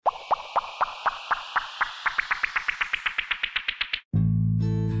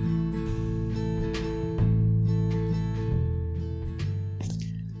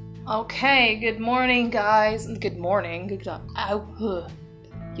Okay, good morning, guys. Good morning.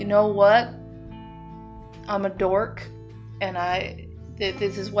 You know what? I'm a dork, and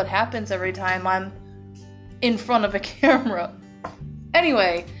this is what happens every time I'm in front of a camera.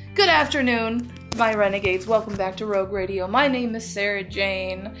 Anyway, good afternoon, my renegades. Welcome back to Rogue Radio. My name is Sarah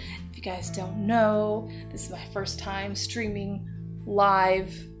Jane. If you guys don't know, this is my first time streaming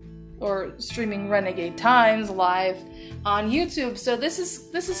live, or streaming Renegade Times live on YouTube, so this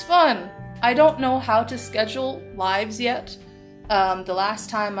is fun. I don't know how to schedule lives yet. The last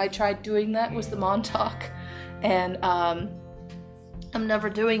time I tried doing that was the Montauk, and I'm never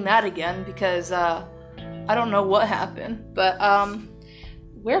doing that again because I don't know what happened. But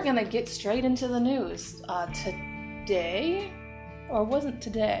we're gonna get straight into the news today, or it wasn't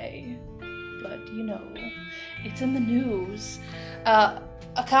today, but it's in the news.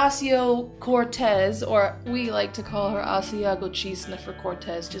 Ocasio-Cortez, or we like to call her Asiago Cheese Sniffer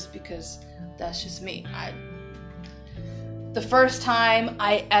Cortez, just because that's just me. The first time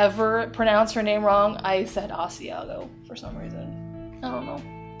I ever pronounced her name wrong, I said Asiago for some reason. I don't know.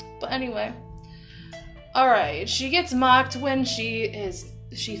 But anyway. Alright, she gets mocked when she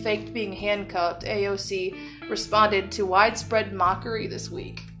faked being handcuffed. AOC responded to widespread mockery this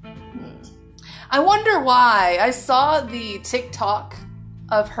week. I wonder why. I saw the TikTok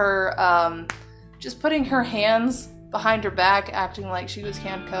of her just putting her hands behind her back, acting like she was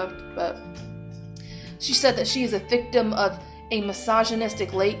handcuffed, but she said that she is a victim of a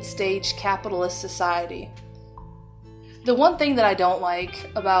misogynistic late-stage capitalist society. The one thing that I don't like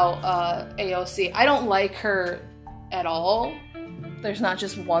about AOC, I don't like her at all. There's not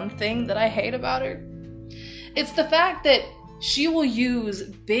just one thing that I hate about her. It's the fact that she will use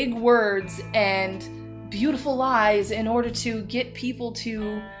big words and beautiful lies in order to get people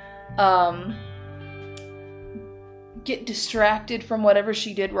to get distracted from whatever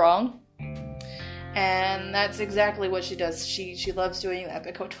she did wrong. And that's exactly what she does. She loves doing that.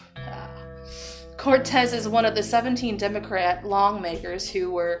 But Cortez is one of the 17 Democrat lawmakers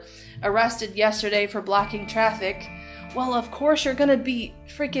who were arrested yesterday for blocking traffic. Well, of course you're gonna be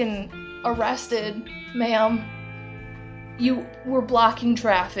freaking arrested, ma'am. You were blocking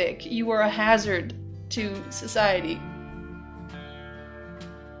traffic. You were a hazard to society.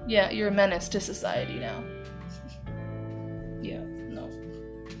 Yeah, you're a menace to society now. Yeah, no.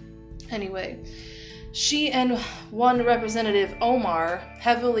 Anyway, she and one representative, Omar,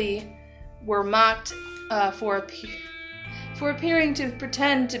 heavily were mocked for appearing to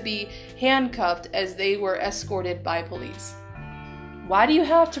pretend to be handcuffed as they were escorted by police. Why do you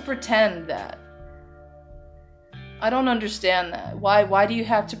have to pretend that? I don't understand that. Why do you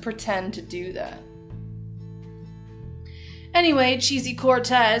have to pretend to do that? Anyway, Cheesy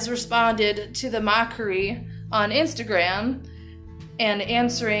Cortez responded to the mockery on Instagram and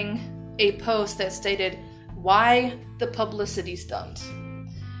answering a post that stated, "Why the publicity stunt?"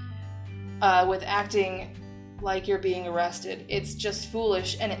 With acting like you're being arrested. It's just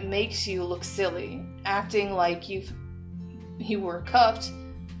foolish and it makes you look silly. Acting like you were cuffed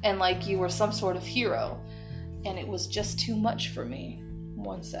and like you were some sort of hero. And it was just too much for me,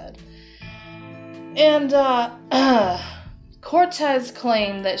 one said. And Cortez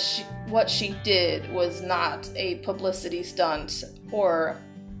claimed that what she did was not a publicity stunt or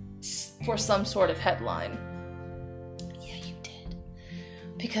for some sort of headline. Yeah, you did.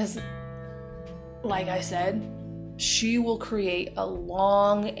 Because, like I said, she will create a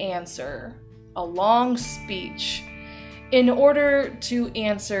long answer, a long speech, in order to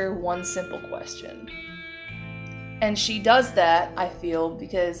answer one simple question. And she does that, I feel,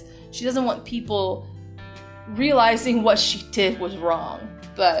 because she doesn't want people realizing what she did was wrong,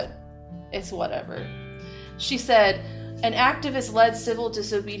 but it's whatever. She said, an activist-led civil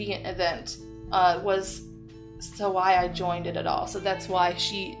disobedient event was why I joined it at all. So that's why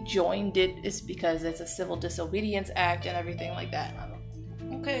she joined it, is because it's a civil disobedience act and everything like that.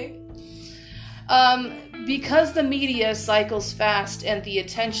 Okay. Because the media cycles fast and the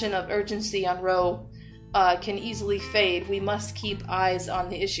attention of urgency on Roe can easily fade, we must keep eyes on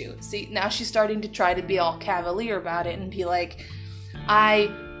the issue. See, now she's starting to try to be all cavalier about it and be like, I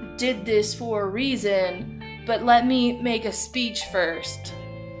did this for a reason, but let me make a speech first.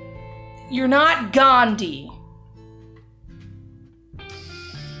 You're not Gandhi.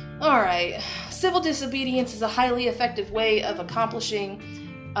 Alright, civil disobedience is a highly effective way of accomplishing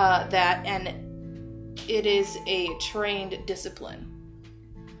that, and it is a trained discipline.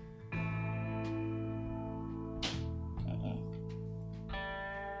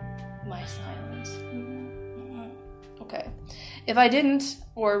 My silence. Okay. If I didn't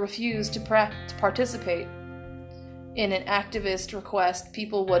or refused to participate, in an activist request,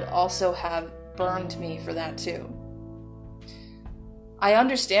 people would also have burned me for that too. I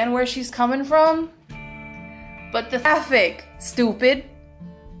understand where she's coming from, but the traffic, stupid.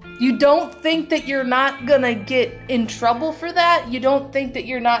 You don't think that you're not gonna get in trouble for that? You don't think that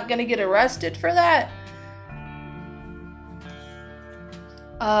you're not gonna get arrested for that?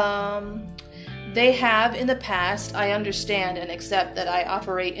 They have in the past. I understand and accept that I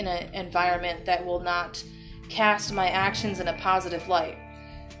operate in an environment that will not cast my actions in a positive light.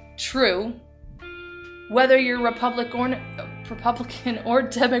 True. Whether you're Republican or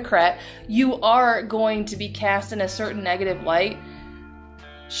Democrat, you are going to be cast in a certain negative light.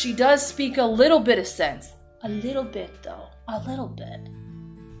 She does speak a little bit of sense. A little bit, though. A little bit.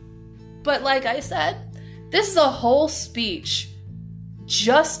 But like I said, this is a whole speech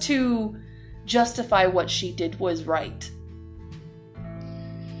just to justify what she did was right.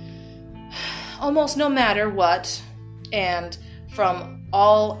 Almost no matter what, and from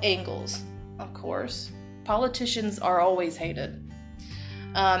all angles, of course, politicians are always hated.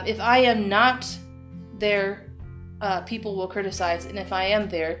 If I am not there, people will criticize, and if I am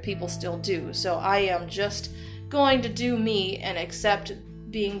there, people still do. So I am just going to do me and accept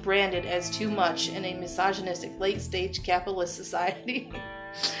being branded as too much in a misogynistic late-stage capitalist society.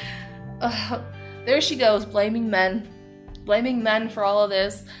 There she goes, blaming men for all of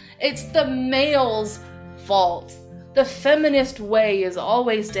this. It's the male's fault. The feminist way is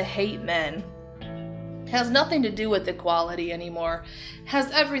always to hate men. It has nothing to do with equality anymore. It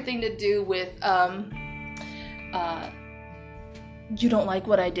has everything to do with, you don't like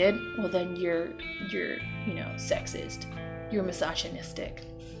what I did? Well, then you're, sexist. You're misogynistic.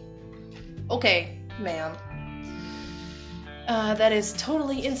 Okay, ma'am. That is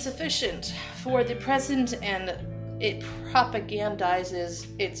totally insufficient for the present, and it propagandizes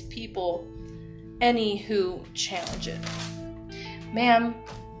its people, any who challenge it. Ma'am,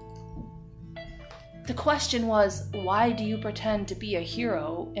 the question was, why do you pretend to be a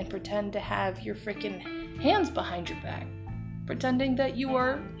hero and pretend to have your frickin' hands behind your back? Pretending that you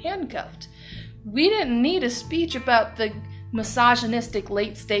are handcuffed. We didn't need a speech about the misogynistic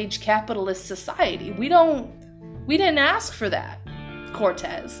late-stage capitalist society. We didn't ask for that,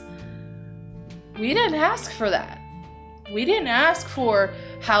 Cortez. We didn't ask for that. We didn't ask for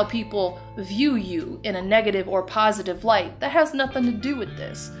how people view you in a negative or positive light. That has nothing to do with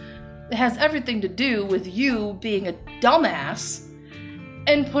this. It has everything to do with you being a dumbass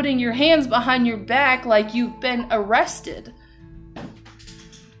and putting your hands behind your back like you've been arrested.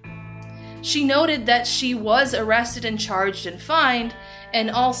 She noted that she was arrested and charged and fined, and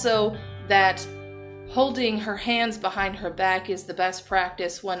also that holding her hands behind her back is the best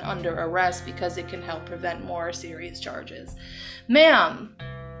practice when under arrest because it can help prevent more serious charges. Ma'am,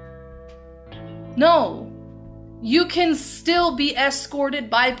 no. You can still be escorted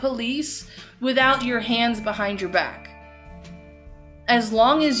by police without your hands behind your back. As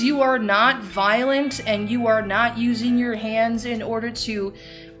long as you are not violent and you are not using your hands in order to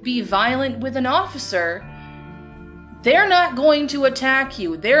be violent with an officer, they're not going to attack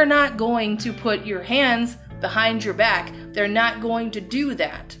you. They're not going to put your hands behind your back. They're not going to do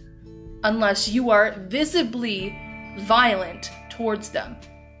that unless you are visibly violent towards them.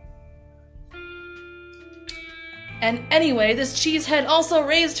 And anyway, this cheesehead also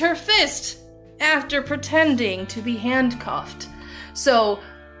raised her fist after pretending to be handcuffed. So,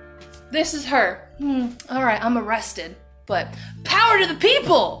 this is her. Alright, I'm arrested. But power to the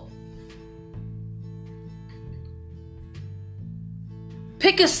people!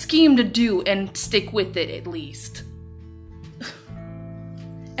 Pick a scheme to do and stick with it at least.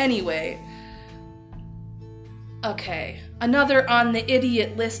 Anyway. Okay. Another on the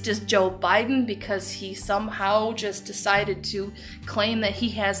idiot list is Joe Biden because he somehow just decided to claim that he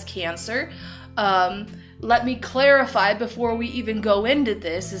has cancer. Let me clarify before we even go into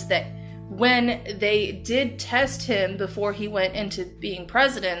this is that when they did test him before he went into being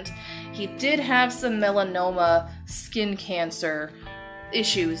president, he did have some melanoma skin cancer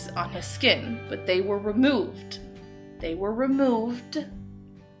issues on his skin, but they were removed. They were removed.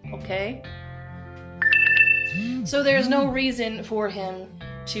 Okay? So there's no reason for him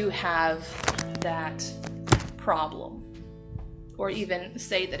to have that problem, or even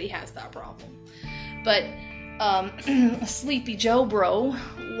say that he has that problem. But Sleepy Joe Bro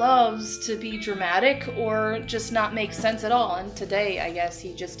loves to be dramatic or just not make sense at all. And today, I guess,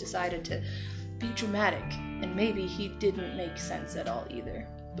 he just decided to be dramatic. And maybe he didn't make sense at all either.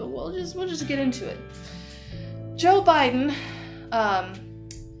 But we'll just get into it. Joe Biden,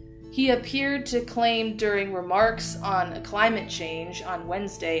 he appeared to claim during remarks on climate change on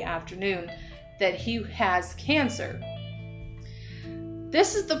Wednesday afternoon that he has cancer.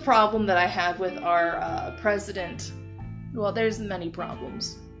 This is the problem that I have with our president. Well, there's many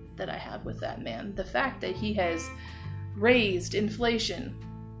problems that I have with that man. The fact that he has raised inflation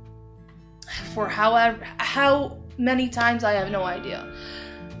for how many times, I have no idea.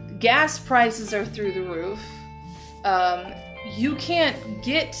 Gas prices are through the roof. You can't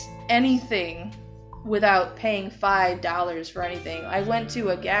get anything without paying $5 for anything. I went to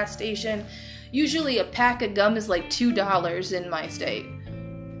a gas station. Usually a pack of gum is like $2 in my state.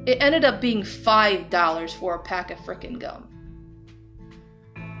 It ended up being $5 for a pack of frickin' gum.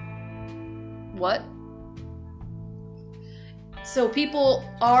 What? So people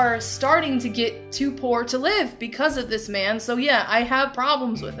are starting to get too poor to live because of this man. So yeah, I have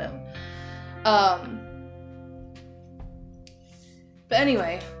problems with him. But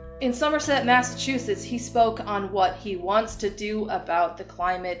anyway, in Somerset, Massachusetts, he spoke on what he wants to do about the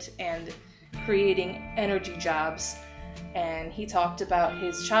climate and creating energy jobs. And he talked about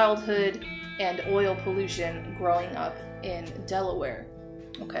his childhood and oil pollution growing up in Delaware.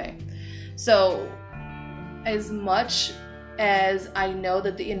 Okay, so as much as I know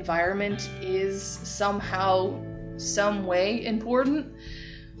that the environment is somehow, some way important,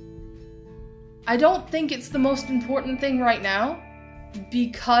 I don't think it's the most important thing right now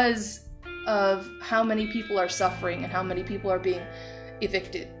because of how many people are suffering and how many people are being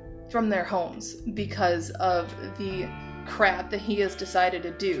evicted from their homes because of the crap that he has decided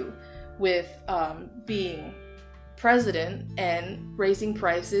to do with being president and raising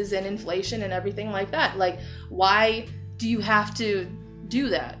prices and inflation and everything like that. Like, why do you have to do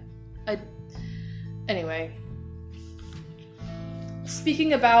that? Anyway,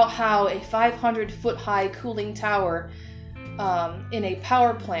 speaking about how a 500-foot high cooling tower in a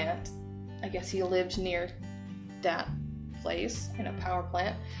power plant, I guess he lived near that place in a power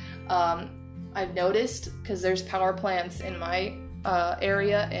plant. I've noticed, because there's power plants in my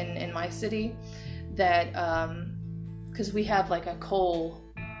area, in my city, that, because we have like a coal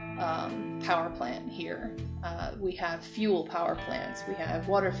power plant here. We have fuel power plants, we have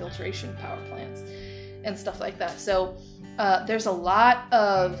water filtration power plants, and stuff like that. So there's a lot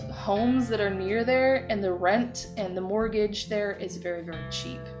of homes that are near there, and the rent and the mortgage there is very, very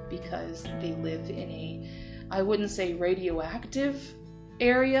cheap because they live in a, I wouldn't say radioactive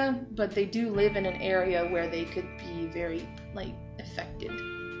area, but they do live in an area where they could be very, like, affected,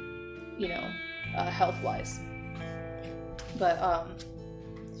 you know, health-wise. But,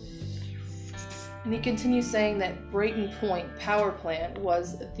 and he continues saying that Brayton Point power plant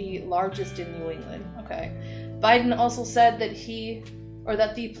was the largest in New England. Okay. Biden also said that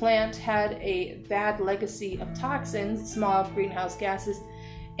that the plant had a bad legacy of toxins, smog, greenhouse gases,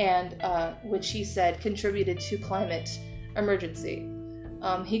 and which he said contributed to climate emergency.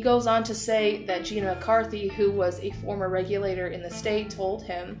 He goes on to say that Gina McCarthy, who was a former regulator in the state, told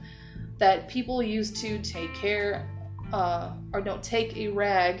him that people used to take a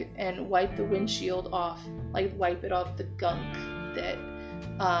rag and wipe the windshield off, like wipe it off the gunk that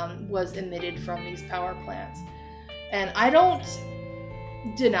was emitted from these power plants. And I don't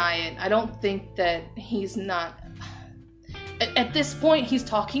deny it. I don't think that he's not... At this point, he's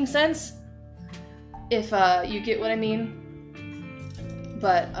talking sense, if you get what I mean.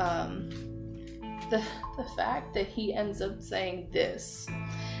 But the fact that he ends up saying this,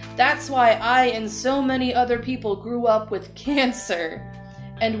 that's why I and so many other people grew up with cancer,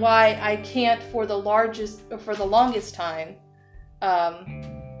 and why I can't for the longest time.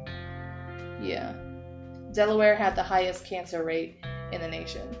 Yeah, Delaware had the highest cancer rate in the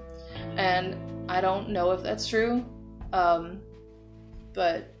nation, and I don't know if that's true,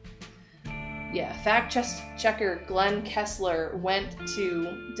 but yeah, fact checker Glenn Kessler went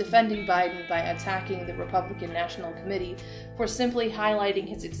to defending Biden by attacking the Republican National Committee for simply highlighting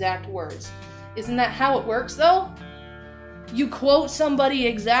his exact words. Isn't that how it works, though? You quote somebody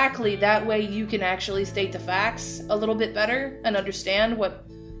exactly, that way you can actually state the facts a little bit better and understand what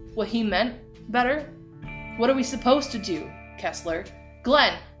he meant better. What are we supposed to do, Kessler?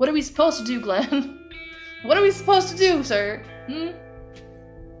 Glenn, what are we supposed to do, Glenn? What are we supposed to do, sir?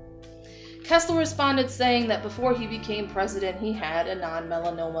 Kessler responded saying that before he became president, he had a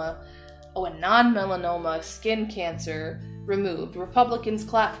non-melanoma skin cancer removed. Republicans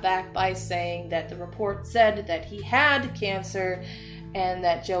clapped back by saying that the report said that he had cancer, and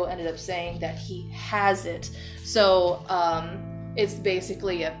that Joe ended up saying that he has it. So it's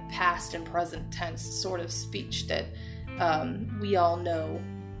basically a past and present tense sort of speech that we all know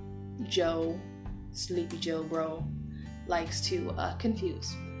Joe, Sleepy Joe bro, likes to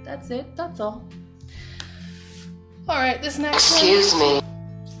confuse. That's it. That's all. Alright, this next one. Excuse me.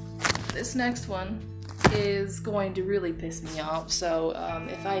 This next one is going to really piss me off, so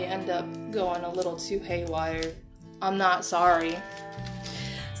if I end up going a little too haywire, I'm not sorry.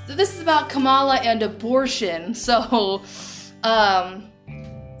 So this is about Kamala and abortion. So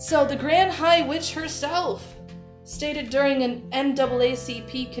the Grand High Witch herself stated during an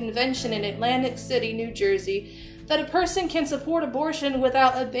NAACP convention in Atlantic City, New Jersey, that a person can support abortion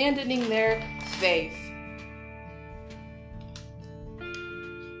without abandoning their faith.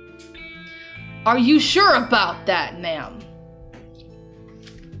 Are you sure about that, ma'am?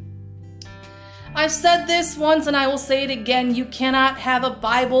 I've said this once and I will say it again. You cannot have a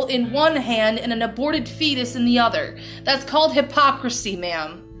Bible in one hand and an aborted fetus in the other. That's called hypocrisy,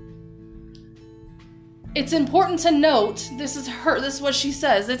 ma'am. It's important to note, this is what she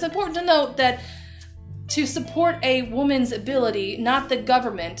says. It's important to note that to support a woman's ability, not the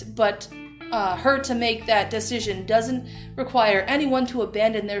government, but her to make that decision doesn't require anyone to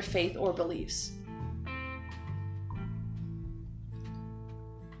abandon their faith or beliefs.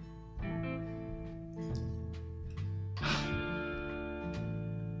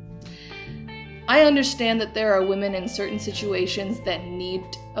 I understand that there are women in certain situations that need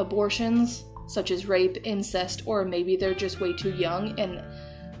abortions, such as rape, incest, or maybe they're just way too young and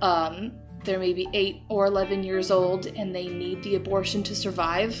they're maybe 8 or 11 years old and they need the abortion to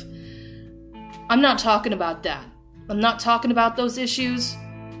survive. I'm not talking about that. I'm not talking about those issues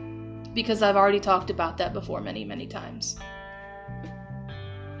because I've already talked about that before many, many times.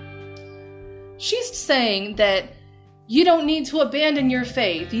 She's saying that you don't need to abandon your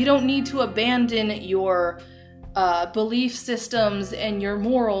faith. You don't need to abandon your belief systems and your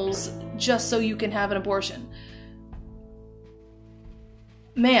morals just so you can have an abortion.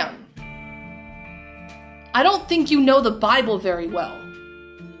 Ma'am, I don't think you know the Bible very well.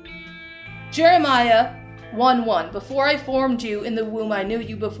 Jeremiah 1:1, before I formed you in the womb, I knew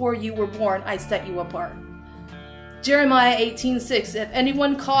you. Before you were born, I set you apart. Jeremiah 18:6, if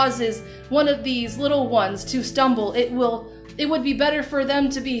anyone causes one of these little ones to stumble, it would be better for them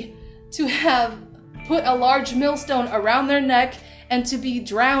to have put a large millstone around their neck and to be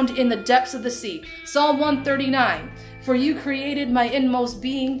drowned in the depths of the sea. Psalm 139, for you created my inmost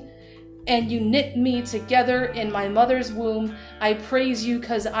being, and you knit me together in my mother's womb. I praise you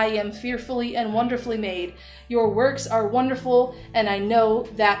because I am fearfully and wonderfully made. Your works are wonderful, and I know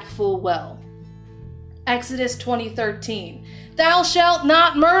that full well. Exodus 20:13, thou shalt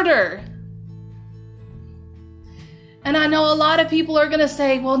not murder. And I know a lot of people are going to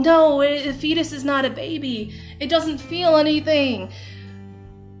say, well, no, a fetus is not a baby. It doesn't feel anything.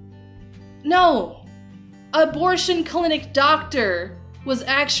 No. Abortion clinic doctor was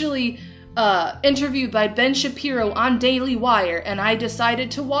actually interviewed by Ben Shapiro on Daily Wire, and I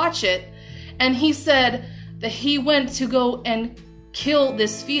decided to watch it. And he said that he went to go and kill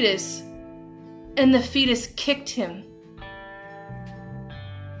this fetus, and the fetus kicked him.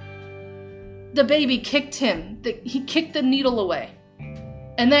 The baby kicked him. He kicked the needle away.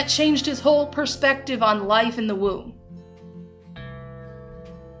 And that changed his whole perspective on life in the womb.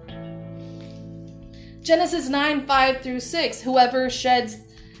 Genesis 9:5-6, whoever sheds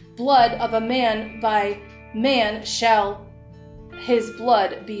blood of a man, by man shall his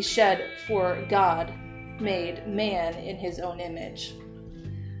blood be shed, for God made man in his own image.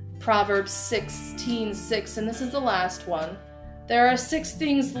 Proverbs 16:6, and this is the last one. There are 6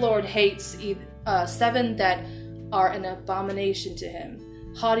 things the Lord hates, 7 that are an abomination to him: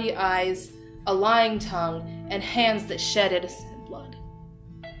 haughty eyes, a lying tongue, and hands that shed innocent blood.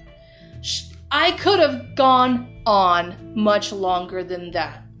 I could have gone on much longer than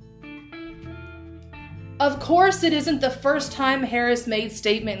that. Of course, it isn't the first time Harris made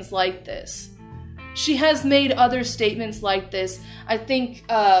statements like this. She has made other statements like this. I think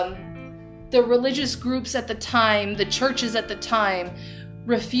the religious groups at the time, the churches at the time,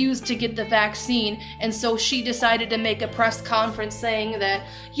 refused to get the vaccine, and so she decided to make a press conference saying that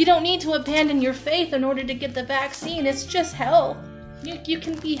you don't need to abandon your faith in order to get the vaccine. It's just health. You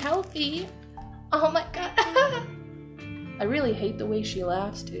can be healthy. Oh my God. I really hate the way she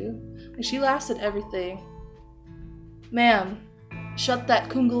laughs too. She laughs at everything. Ma'am, shut that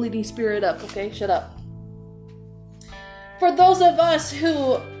Kundalini spirit up, okay? Shut up. For those of us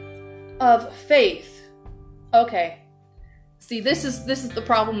who of faith, okay. See, this is the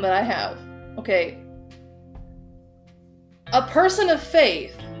problem that I have. Okay. A person of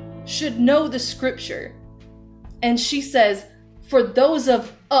faith should know the scripture. And she says, for those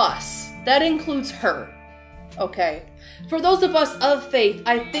of us, that includes her. Okay. For those of us of faith,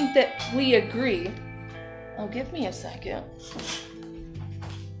 I think that we agree. Oh, give me a second.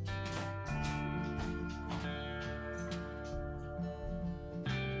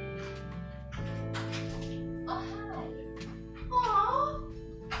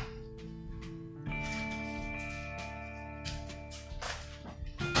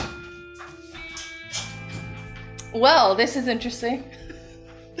 Well, this is interesting.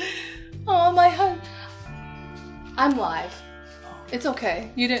 Oh, my husband. I'm live. It's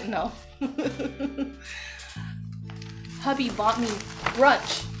okay. You didn't know. Hubby bought me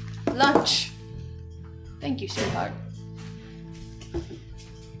lunch. Thank you, sweetheart.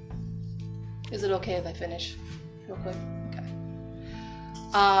 Is it okay if I finish real quick? Okay.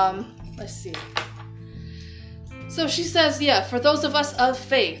 Let's see. So she says, yeah, for those of us of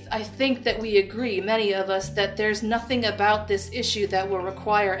faith, I think that we agree, many of us, that there's nothing about this issue that will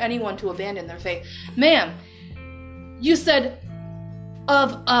require anyone to abandon their faith. Ma'am, you said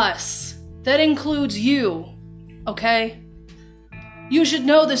of us. That includes you, okay? You should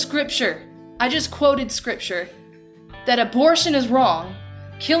know the scripture. I just quoted scripture. That abortion is wrong.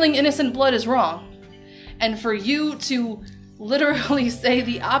 Killing innocent blood is wrong. And for you to literally say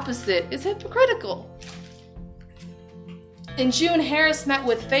the opposite is hypocritical. In June, Harris met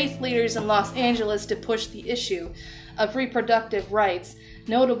with faith leaders in Los Angeles to push the issue of reproductive rights.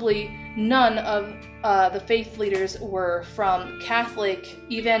 Notably, none of the faith leaders were from Catholic,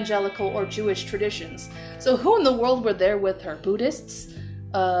 evangelical, or Jewish traditions. So who in the world were there with her? Buddhists?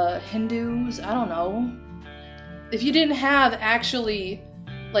 Hindus? I don't know. If you didn't have actually,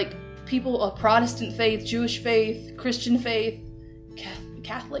 like, people of Protestant faith, Jewish faith, Christian faith,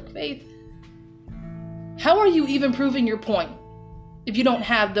 Catholic faith, how are you even proving your point if you don't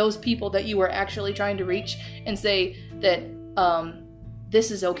have those people that you are actually trying to reach and say that this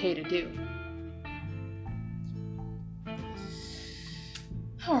is okay to do?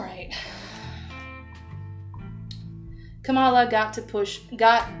 All right. Kamala got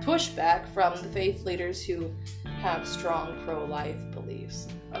pushback from the faith leaders who have strong pro-life beliefs.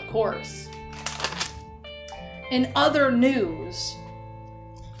 Of course. In other news,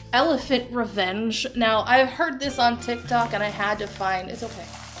 elephant revenge. Now, I've heard this on TikTok and I had to find, it's okay.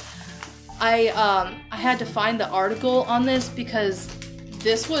 I had to find the article on this because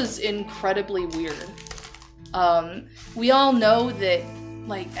this was incredibly weird. We all know that,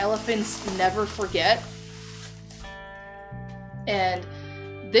 like, elephants never forget. And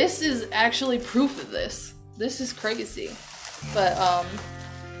this is actually proof of this. This is crazy. But,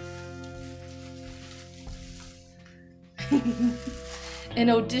 in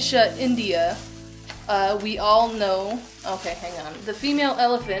Odisha, India, we all know... Okay, hang on. The female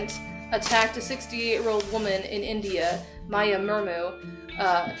elephant attacked a 68-year-old woman in India, Maya Murmu,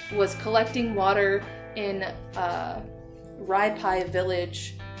 was collecting water in Raipai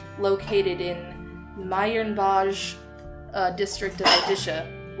village located in Mayurbhanj district of Odisha,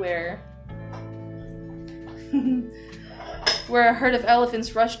 where a herd of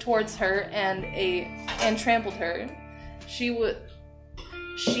elephants rushed towards her and trampled her. She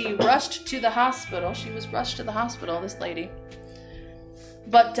rushed to the hospital. She was rushed to the hospital, this lady,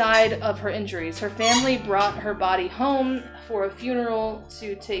 but died of her injuries. Her family brought her body home for a funeral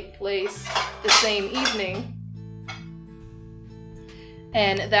to take place the same evening.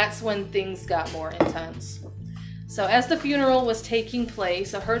 And that's when things got more intense. So as the funeral was taking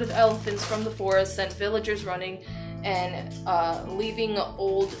place, a herd of elephants from the forest sent villagers running and leaving the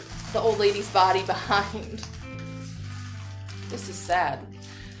old lady's body behind. This is sad.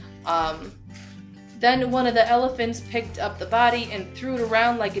 Then one of the elephants picked up the body and threw it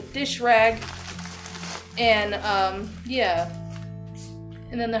around like a dish rag. And, yeah.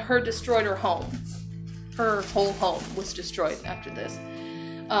 And then the herd destroyed her home. Her whole home was destroyed after this.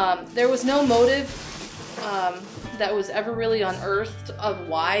 There was no motive that was ever really unearthed of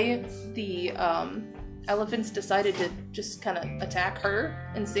why the elephants decided to just kind of attack her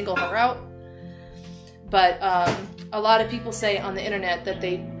and single her out. But a lot of people say on the internet that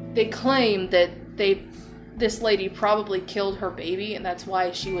they claim that this lady probably killed her baby, and that's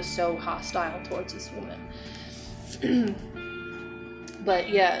why she was so hostile towards this woman. But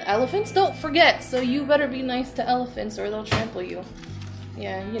yeah, elephants don't forget, so you better be nice to elephants or they'll trample you.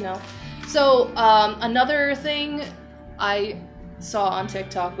 Yeah, you know. So another thing I saw on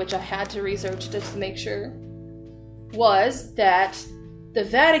TikTok, which I had to research just to make sure, was that the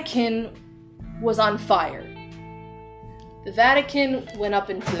Vatican was on fire. The Vatican went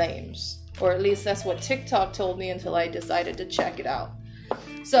up in flames. Or at least that's what TikTok told me until I decided to check it out.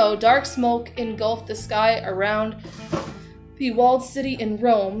 So, dark smoke engulfed the sky around the walled city in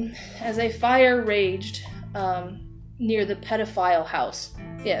Rome as a fire raged near the pedophile house.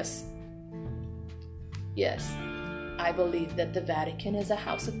 Yes. Yes. I believe that the Vatican is a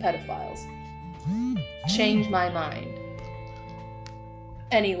house of pedophiles. Change my mind.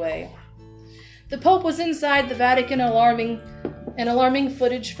 Anyway. The Pope was inside the Vatican, alarming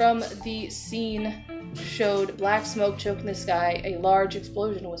footage from the scene showed black smoke choking the sky. A large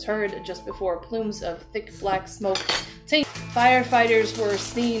explosion was heard just before plumes of thick black smoke tanked. Firefighters were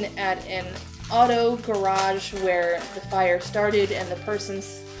seen at an auto garage where the fire started, and the person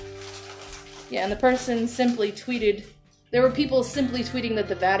simply tweeted. There were people simply tweeting that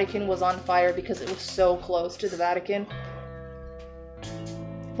the Vatican was on fire because it was so close to the Vatican.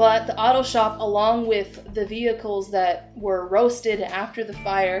 But the auto shop, along with the vehicles that were roasted after the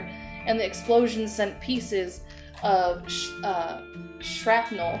fire, and the explosion sent pieces of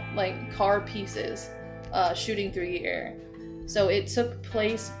shrapnel, like car pieces, shooting through the air. So it took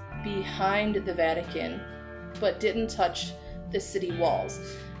place behind the Vatican, but didn't touch the city walls.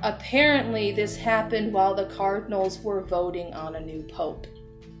 Apparently, this happened while the cardinals were voting on a new pope.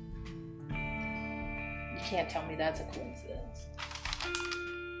 You can't tell me that's a coincidence.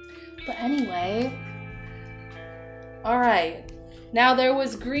 But anyway, alright. Now there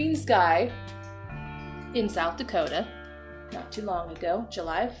was green sky in South Dakota not too long ago,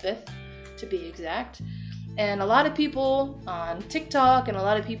 July 5th to be exact. And a lot of people on TikTok and a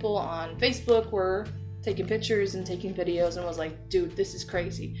lot of people on Facebook were taking pictures and taking videos and was like, dude, this is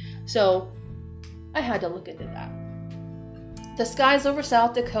crazy. So I had to look into that. The skies over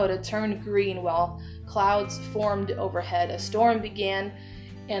South Dakota turned green while clouds formed overhead. A storm began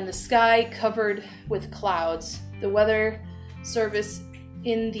and the sky covered with clouds. The weather service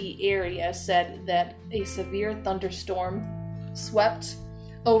in the area said that a severe thunderstorm swept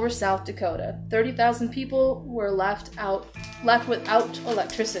over South Dakota. 30,000 people were left without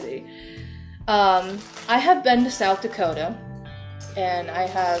electricity. I have been to South Dakota, and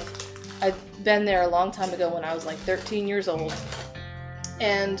I've been there a long time ago when I was like 13 years old,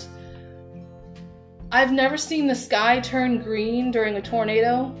 and I've never seen the sky turn green during a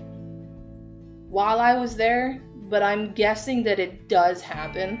tornado while I was there, but I'm guessing that it does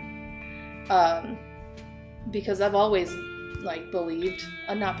happen, because I've always believed,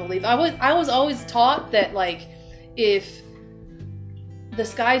 I was always taught that if the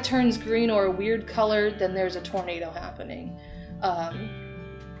sky turns green or a weird color, then there's a tornado happening.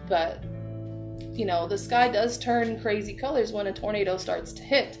 But the sky does turn crazy colors when a tornado starts to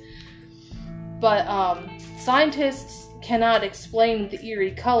hit. But scientists cannot explain the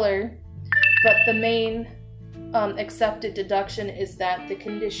eerie color, but the main accepted deduction is that the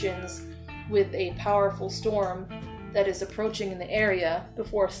conditions with a powerful storm that is approaching in the area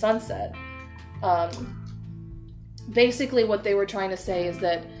before sunset. Basically what they were trying to say is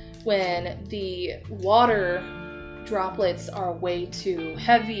that when the water droplets are way too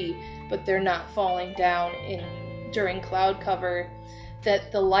heavy, but they're not falling down during cloud cover,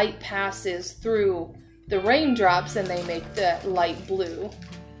 that the light passes through the raindrops and they make that light blue.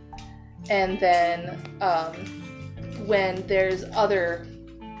 And then when there's other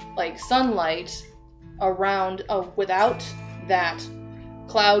sunlight around without that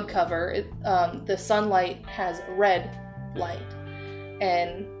cloud cover, the sunlight has red light,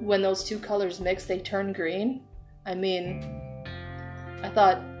 and when those two colors mix, they turn green. I mean, I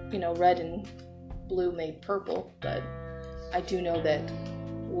thought red and blue made purple, but I do know that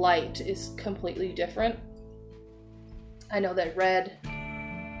light is completely different. I know that red,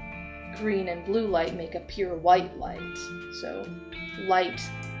 green, and blue light make a pure white light, so light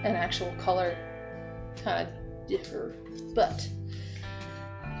and actual color kind of differ, but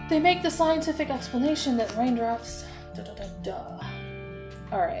they make the scientific explanation that raindrops.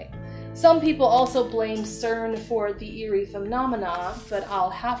 Alright. Some people also blame CERN for the eerie phenomena, but I'll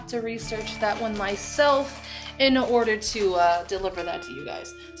have to research that one myself in order to deliver that to you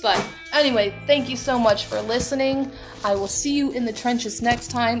guys. But anyway, thank you so much for listening. I will see you in the trenches next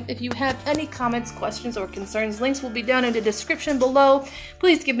time. If you have any comments, questions, or concerns, links will be down in the description below.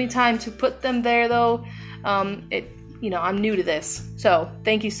 Please give me time to put them there, though. I'm new to this. So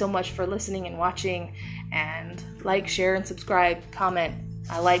thank you so much for listening and watching, and like, share, and subscribe, comment.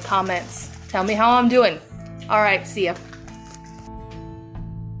 I like comments. Tell me how I'm doing. Alright, see ya.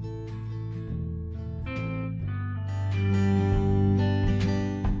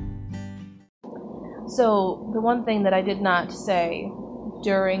 So the one thing that I did not say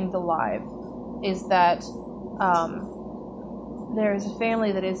during the live is that there is a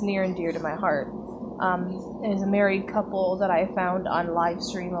family that is near and dear to my heart. It is a married couple that I found on live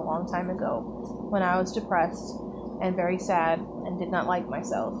stream a long time ago when I was depressed and very sad and did not like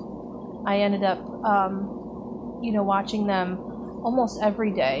myself. I ended up, watching them almost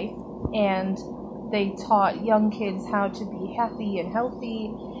every day, and they taught young kids how to be happy and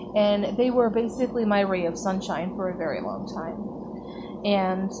healthy, and they were basically my ray of sunshine for a very long time.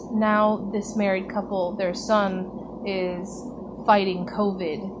 And now this married couple, their son is fighting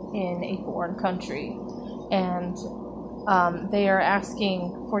COVID in a foreign country, and they are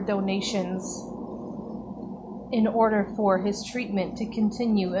asking for donations in order for his treatment to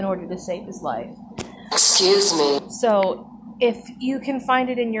continue in order to save his life. Excuse me. So if you can find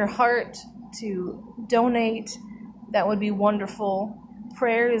it in your heart to donate, that would be wonderful.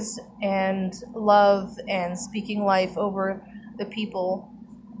 Prayers and love and speaking life over the people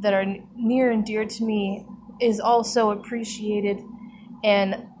that are near and dear to me is also appreciated.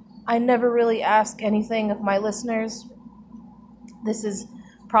 And I never really ask anything of my listeners. This is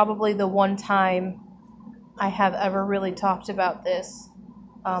probably the one time I have ever really talked about this,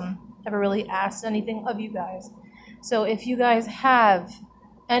 ever really asked anything of you guys. So if you guys have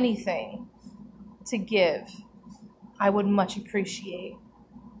anything to give, I would much appreciate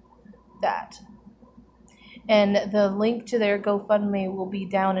that. And the link to their GoFundMe will be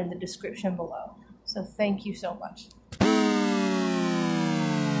down in the description below. So thank you so much.